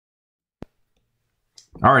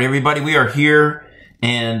All right, everybody, we are here,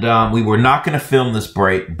 and we were not going to film this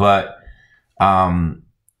break, but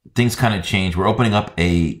things kind of changed. We're opening up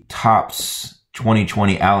a Topps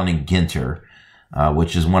 2020 Allen & Ginter,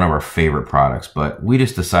 which is one of our favorite products, but we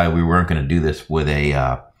just decided we weren't going to do this with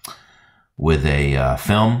a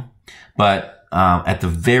film. But at the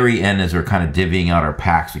very end, as we're kind of divvying out our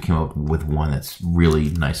packs, we came up with one that's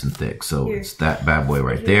really nice and thick. So it's that bad boy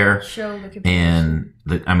right there. And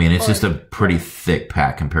I mean, it's just a pretty thick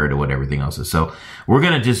pack compared to what everything else is. So we're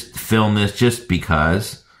going to just film this just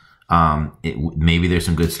because maybe there's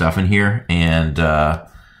some good stuff in here. And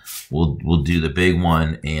we'll do the big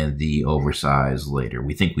one and the oversized later.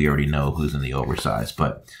 We think we already know who's in the oversized.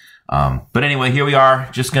 But anyway, here we are.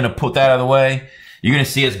 Just going to put that out of the way. You're going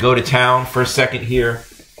to see us go to town for a second here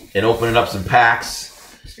and opening up some packs.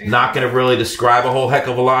 Not going to really describe a whole heck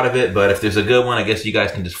of a lot of it, but if there's a good one, I guess you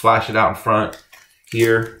guys can just flash it out in front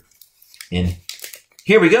here. And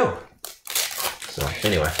here we go. So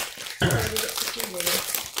anyway,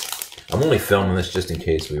 I'm only filming this just in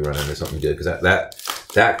case we run into something good, because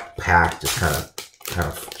that pack just kind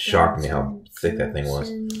of shocked me how thick that thing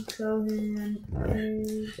was. Right.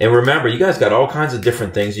 And remember, you guys got all kinds of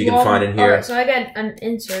different things you can find in here. Right, so I got an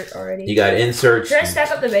insert already. You got inserts. Should I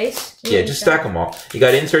stack up the base? Yeah, just stack them all. You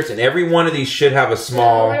got inserts, and every one of these should have a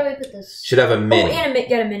small, where do we put this? should have a mini. Oh, and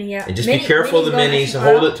got a mini, yeah. And just be careful of the minis.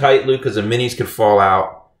 Hold it tight, Luke, because the minis could fall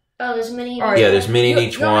out. Oh, there's mini. Right. Yeah, there's mini in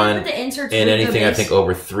each one. Put the inserts and anything I think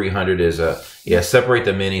over 300 is a, yeah, separate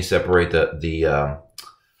the mini, separate the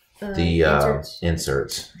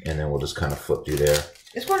inserts, and then we'll just kind of flip through there.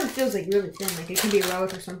 This one feels like really thin, like it can be a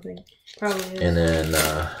relic or something. Probably is. And then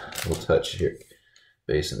we'll touch here,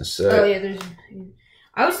 base in the set. Oh yeah, there's.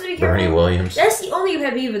 I was thinking Bernie Williams. That's the only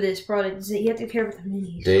heavy with this product is that you have to be careful with the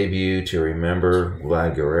minis. Debut to remember,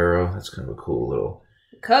 Vlad Guerrero. That's kind of a cool little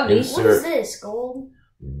Cubby. insert. What is this? Gold?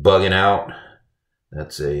 Bugging out.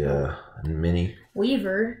 That's a mini.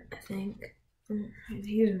 Weaver, I think.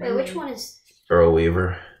 Wait, which one is? Earl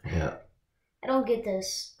Weaver. Yeah. I don't get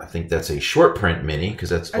this. I think that's a short print mini because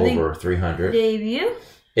that's over 300. Debut.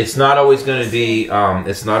 It's not always going to be.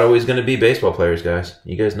 It's not always going to be baseball players, guys.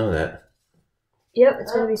 You guys know that. Yep,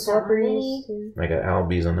 it's going to be celebrities. I got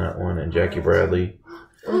Albies on that one and Jackie Bradley.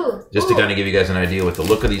 Ooh, Just to kind of give you guys an idea what the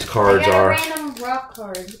look of these cards are. I got a random rock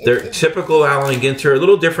card. They're typical Allen & Ginter. A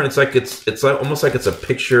little different. It's like it's like almost like it's a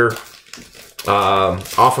picture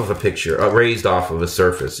off of a picture, raised off of a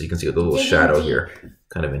surface. You can see the little shadow here.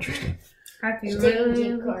 Kind of interesting. I have to be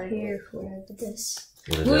really careful with this.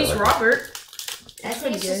 Luis Robert. I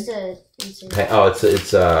think it's just a insert. Hey, oh,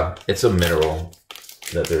 it's a mineral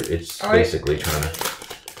that it's basically trying to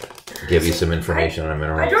give you some information on a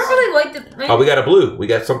mineral. I don't really like the. Oh, we got a blue. We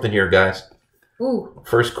got something here, guys. Ooh.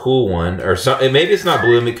 First cool one, or some. Maybe it's not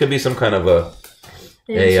blue. It could be some kind of I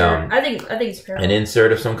think it's parallel. an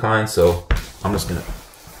insert of some kind. So I'm just gonna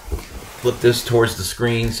flip this towards the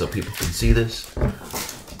screen so people can see this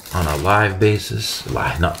on a live basis.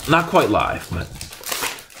 Live, not quite live, but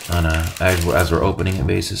on a as we're opening it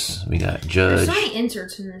basis. We got Judge. There's so many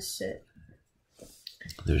inserts in this set.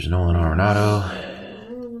 There's Nolan Arenado.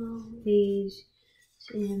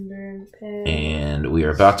 And we are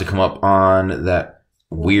about to come up on that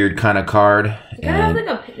weird kind of card. And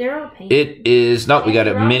They're all painted. it is, no, we got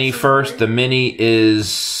a mini first. The mini is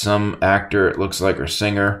some actor, it looks like, or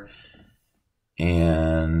singer.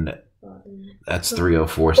 And that's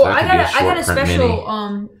 304. So that could be a short I got a print special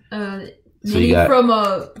mini. mini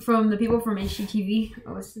from the people from HGTV.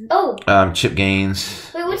 Oh. Chip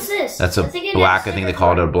Gaines. Wait, what's this? That's a black. I think they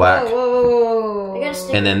called it a black. Whoa.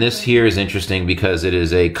 And then this here is interesting because it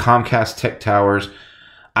is a Comcast Tech Towers.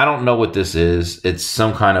 I don't know what this is. It's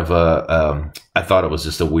some kind of a. I thought it was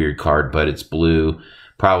just a weird card, but it's blue.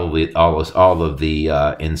 Probably all of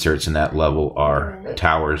the inserts in that level are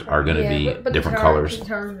towers are going to be different colors.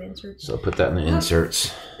 So put that in the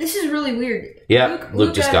inserts. This is really weird. Yeah,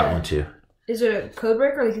 Luke just got one too. Is it a code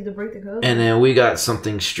breaker? Like, did they break the code? And then we got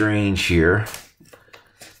something strange here.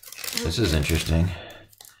 This is interesting.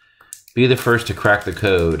 Be the first to crack the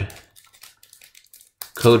code.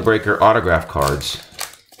 Code breaker autograph cards.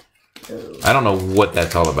 I don't know what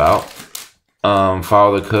that's all about.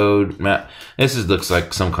 Follow the code. This looks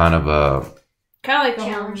like some kind of a... Kind of like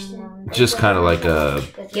a challenge. Just kind of like a...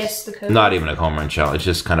 Guess the code. Not even a home run challenge. It's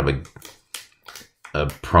just kind of a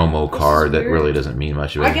promo card that really doesn't mean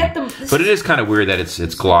much of anything. I get them. But it is kind of weird that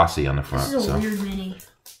it's glossy on the front. This is a weird mini.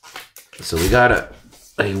 So we got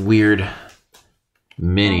a weird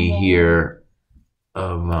mini here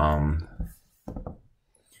of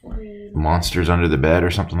monsters under the bed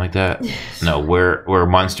or something like that. No, where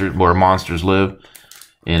monsters live.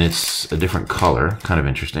 And it's a different color. Kind of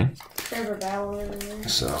interesting.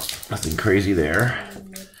 So, nothing crazy there.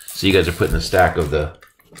 So you guys are putting the stack of the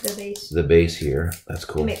base here. That's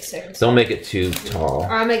cool. Don't make it too tall.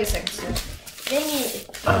 Or I'll make a second step.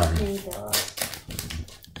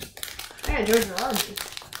 Yeah, George Rodney.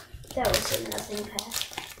 That was a nothing pack.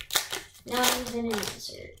 Now he's in an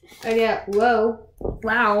insert. I got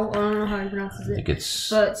Wow. I don't know how he pronounces it. I think it's...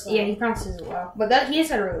 But yeah, he pronounces it Wow. But that he has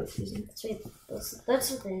had a really season. That's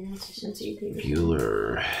what the answer is.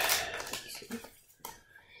 Bueller.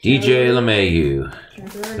 DJ LeMahieu.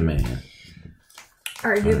 The man.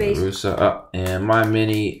 Alright, do base. Russo. And my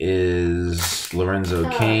mini is Lorenzo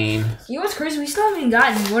Kane. You know what's crazy? We still haven't even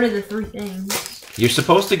gotten one of the 3 things. You're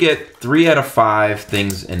supposed to get 3 out of 5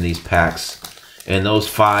 things in these packs. And those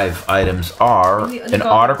 5 items are an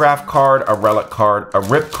autograph card, a relic card, a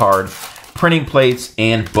rip card, printing plates,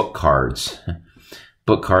 and book cards.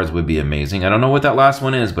 Book cards would be amazing. I don't know what that last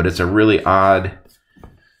one is, but it's a really odd,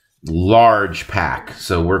 large pack.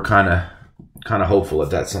 So we're kind of hopeful that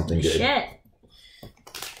that's something good. Shit.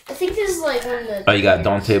 I think this is like one of the... Oh, you got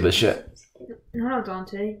Dante Bichette. No, not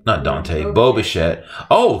Dante. Not Dante. Bo Bichette.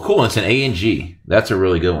 Oh, cool. It's an A and G. That's a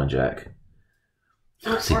really good one, Jack.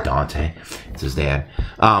 I see Dante. It's his dad.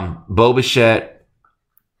 Bo Bichette,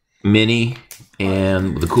 mini,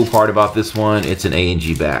 and the cool part about this one, it's an A and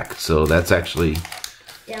G back. So that's actually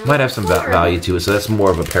might have some value to it. So that's more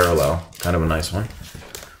of a parallel, kind of a nice one.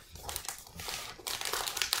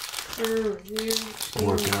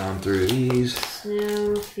 Working on through these.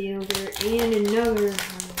 Snowfielder and another.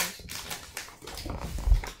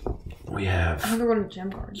 We have another one of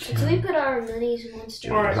gem cards. Can we put our minis in one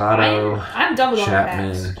store? I'm done with Chapman.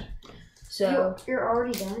 all the packs. So you're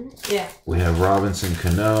already done? Yeah. We have Robinson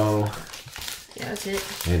Cano. Yeah, that's it.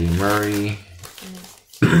 Eddie Murray.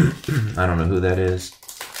 I don't know who that is.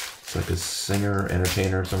 It's like a singer,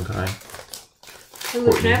 entertainer of some kind.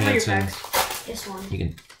 Courtney Hansen. This one. You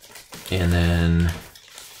can, and then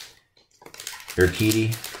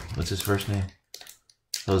Urquidy. What's his first name?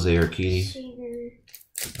 Jose Urquidy.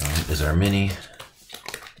 Is our mini.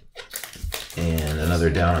 And another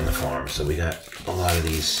down on the farm. So we got a lot of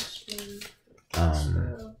these.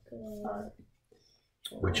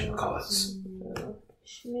 Whatchamacallits.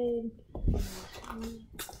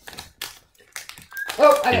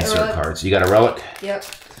 Oh, I got insert cards. You got a relic? Yep.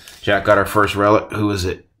 Jack got our first relic. Who is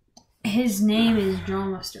it? His name is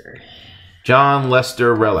John Lester. John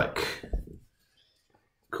Lester relic.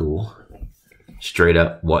 Cool. Straight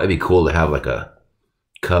up. Well, it'd be cool to have like a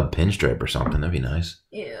Cub pinstripe or something. That'd be nice.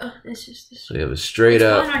 Yeah, it's just this. So we have a straight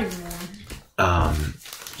up not even one.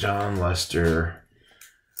 John Lester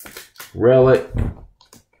relic.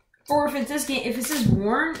 Or if it's this game, if it says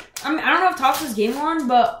worn, I mean, I don't know if Topps says game worn,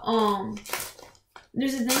 but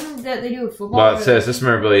there's a thing that they do with football. Well, it says this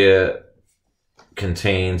memorabilia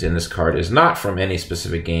contains in this card is not from any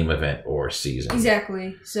specific game, event, or season.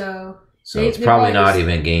 Exactly. So it's probably not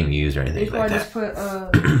even game used or anything like that. Just put,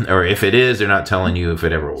 or if it is, they're not telling you if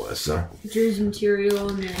it ever was. So jersey material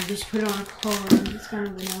and then just put it on a card. It's kind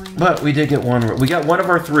of annoying. But we did get one. We got one of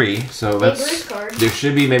our 3. So that's there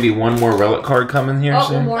should be maybe one more relic card coming here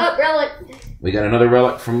soon. One more. Relic. We got another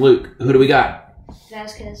relic from Luke. Who do we got?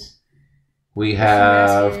 Vasquez. We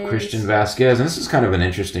have Christian Vasquez, and this is kind of an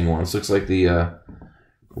interesting one. This looks like the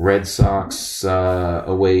Red Sox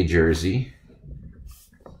away jersey.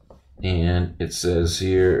 And it says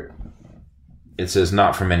here, it says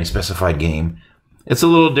not from any specified game. It's a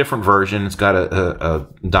little different version. It's got a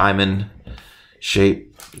diamond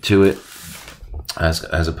shape to it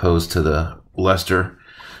as opposed to the Lester.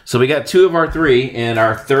 So we got 2 of our 3, and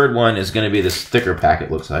our third one is going to be this thicker pack, it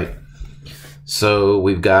looks like. So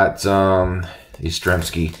we've got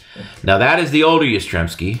Yastrzemski. Now that is the older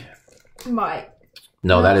Yastrzemski. Mike.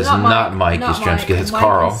 No, that is not Mike Yastrzemski. That's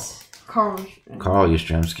Carl. Carl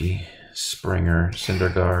Yastrzemski. Springer.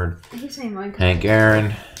 Syndergaard. I keep saying Mike. Hank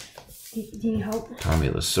Aaron. Do you need help? Tommy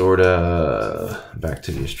Lasorda. Back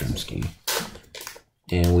to Yastrzemski.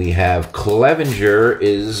 And we have Clevenger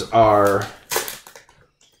is our...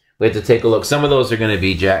 We have to take a look. Some of those are going to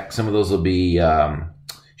be, Jack, some of those will be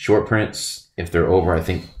short prints if they're over, I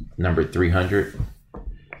think, number 300.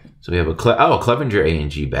 So we have a Clevenger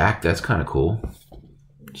A&G back. That's kind of cool.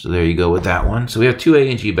 So there you go with that one. So we have 2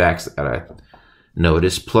 A&G backs that I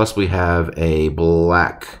noticed. Plus we have a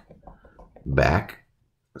black back.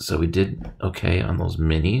 So we did okay on those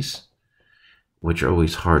minis, which are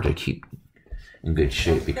always hard to keep in good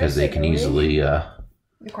shape because they can easily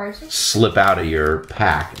slip out of your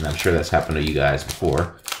pack. And I'm sure that's happened to you guys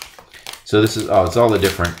before. So this is, it's all the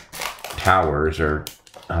different towers or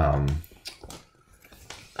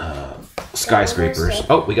skyscrapers.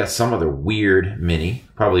 Oh, we got some other weird mini.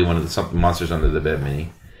 Probably one of the something Monsters Under the Bed mini.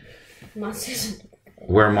 Monsters.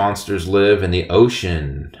 Where monsters live in the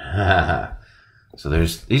ocean. So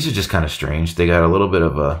these are just kind of strange. They got a little bit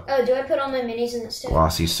of a... Oh, do I put all my minis in the stack?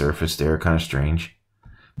 Glossy surface there, kind of strange.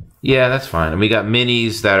 Yeah, that's fine. And we got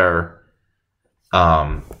minis that are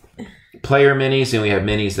player minis, and we have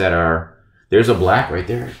minis that are... There's a black right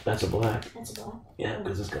there. That's a black. That's a black. Yeah,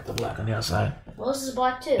 because it's got the black on the outside. Well, this is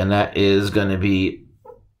black too. And that is going to be,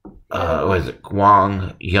 what is it?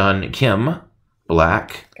 Kwang Yun Kim,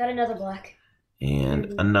 black. Got another black.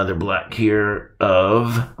 And another black here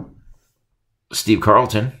of Steve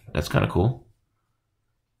Carlton. That's kind of cool.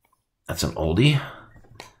 That's an oldie.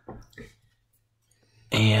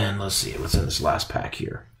 And let's see what's in this last pack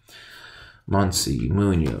here. Muncy,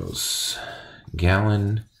 Munoz,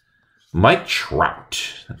 Gallon, Mike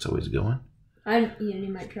Trout. That's always a good one. I need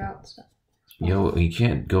Mike Trout stuff. Yo, you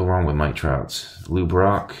can't go wrong with Mike Trouts. Lou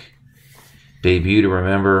Brock, debut to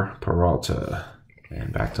remember, Peralta,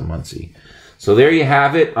 and back to Muncy. So there you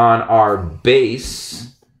have it on our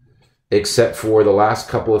base, except for the last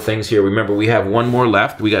couple of things here. Remember, we have one more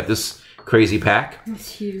left. We got this crazy pack.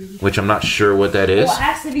 That's huge. Which I'm not sure what that is. Well, it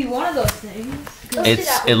has to be one of those things.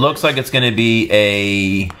 It looks like it's going to be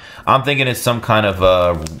a... I'm thinking it's some kind of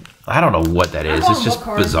a... I don't know what that is. It's just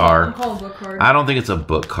bizarre. I'm calling book card. I don't think it's a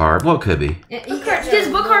book card. Well, it could be. Because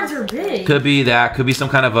book cards are big. Could be that. Could be some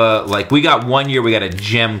kind of a... Like, we got one year, we got a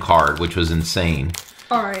gem card, which was insane.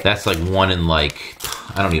 All right. That's like one in like...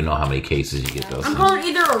 I don't even know how many cases you get those. I'm calling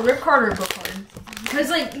either a rip card or a book card. Because,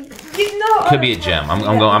 like, you know... Could be a gem. I'm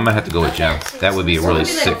going to have to go with gem. That would be a really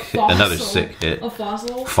sick hit. Another sick hit. A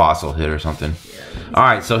fossil? Fossil hit or something. All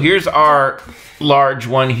right, so here's our large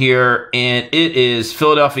one here, and it is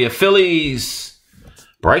Philadelphia Phillies.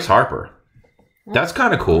 Bryce Harper. That's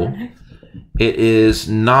kind of cool. It is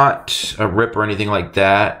not a rip or anything like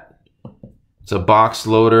that. It's a box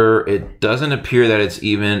loader. It doesn't appear that it's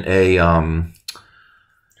even a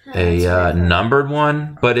numbered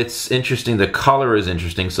one, but it's interesting. The color is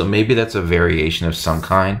interesting, so maybe that's a variation of some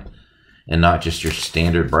kind, and not just your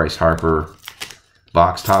standard Bryce Harper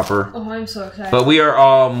box topper. Oh, I'm so excited. But we are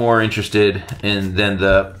all more interested in than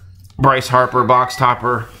the Bryce Harper box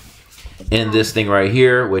topper in this thing right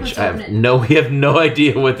here, which we have no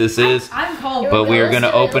idea what this is. I'm calling, but we are going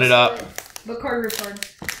to open it up. Book card, rip card.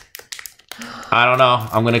 I don't know.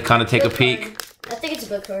 I'm going to kind of take a peek. I think it's a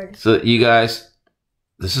book card. So you guys,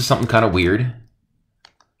 this is something kind of weird.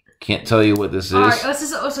 Can't tell you what this is. All right, let's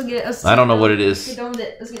just also get it. I don't know what it is. Let's get done with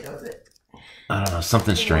it. Let's get done with it. I don't know.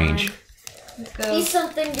 Something strange. Let's go. Eat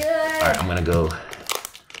something good. All right, I'm going to go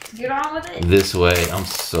get on with it. This way. I'm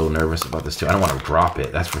so nervous about this too. I don't want to drop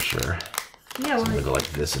it. That's for sure. Yeah, so I'm going to go like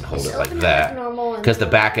this and hold it like that. Because the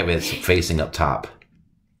back of it's facing up top.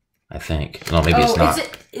 I think. No, maybe it's not.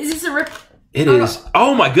 Is this a rip? It is.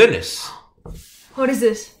 Oh my goodness. What is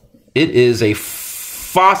this? It is a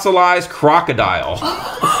fossilized crocodile.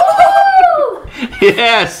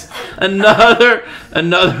 Yes, another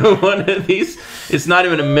one of these. It's not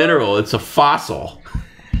even a mineral; it's a fossil.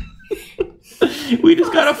 We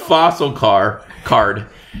just got a fossil card.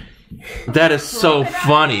 That is so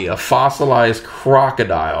funny. A fossilized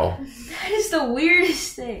crocodile. That is the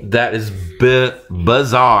weirdest thing. That is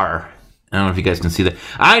bizarre. I don't know if you guys can see that.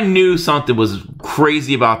 I knew something was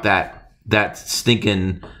crazy about that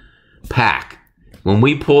stinking pack. When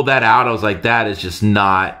we pulled that out, I was like, that is just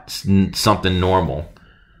not something normal.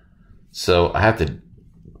 So I have to...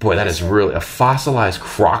 Boy, that is really... A fossilized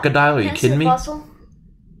crocodile? Are you kidding me? Fossil?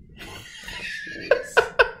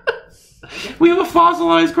 We have a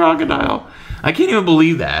fossilized crocodile. I can't even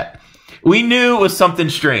believe that. We knew it was something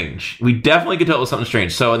strange. We definitely could tell it was something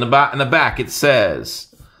strange. So in the back, it says...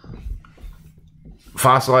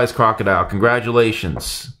 Fossilized crocodile.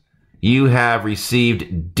 Congratulations. You have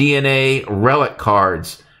received DNA relic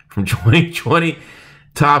cards from 2020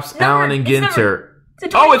 Topps Allen and Ginter.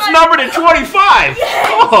 It's numbered at 25. Yes!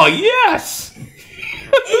 Oh, yes.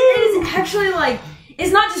 It is actually like,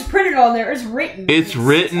 it's not just printed on there, it's written. It's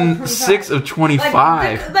written 6 of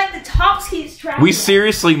 25. Like the Topps keeps track. We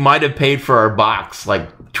seriously might have paid for our box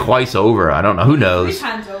like twice over. I don't know. Who knows? 3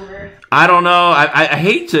 times over. I don't know. I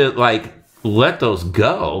hate to like let those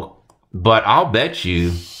go, but I'll bet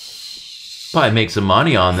you probably make some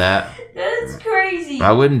money on that. That's crazy.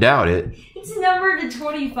 I wouldn't doubt it. It's numbered to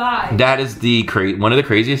 25. That is one of the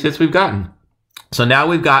craziest hits we've gotten. So now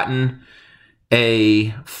we've gotten a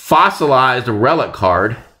fossilized relic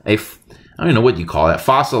card. I don't even know what you call that.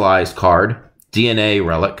 Fossilized card. DNA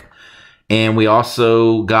relic. And we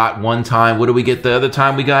also got one time, what did we get the other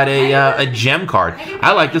time? We got a gem card.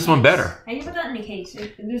 I like this one better. How do you put that in a case?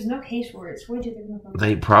 There's no case for it. It's way too difficult.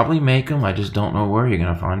 They probably make them. I just don't know where you're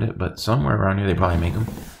going to find it. But somewhere around here, they probably make them.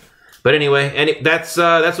 But anyway, that's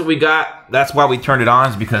what we got. That's why we turned it on,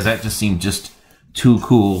 is because that just seemed just too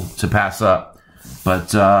cool to pass up.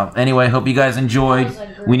 But anyway, hope you guys enjoyed.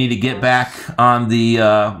 We need to get back on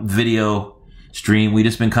the video stream. We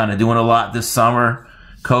just been kind of doing a lot this summer.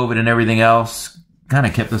 COVID and everything else kind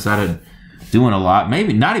of kept us out of doing a lot.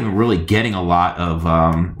 Maybe not even really getting a lot of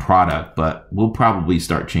product, but we'll probably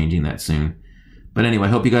start changing that soon. But anyway,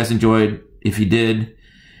 hope you guys enjoyed. If you did,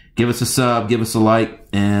 give us a sub, give us a like,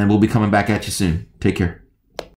 and we'll be coming back at you soon. Take care.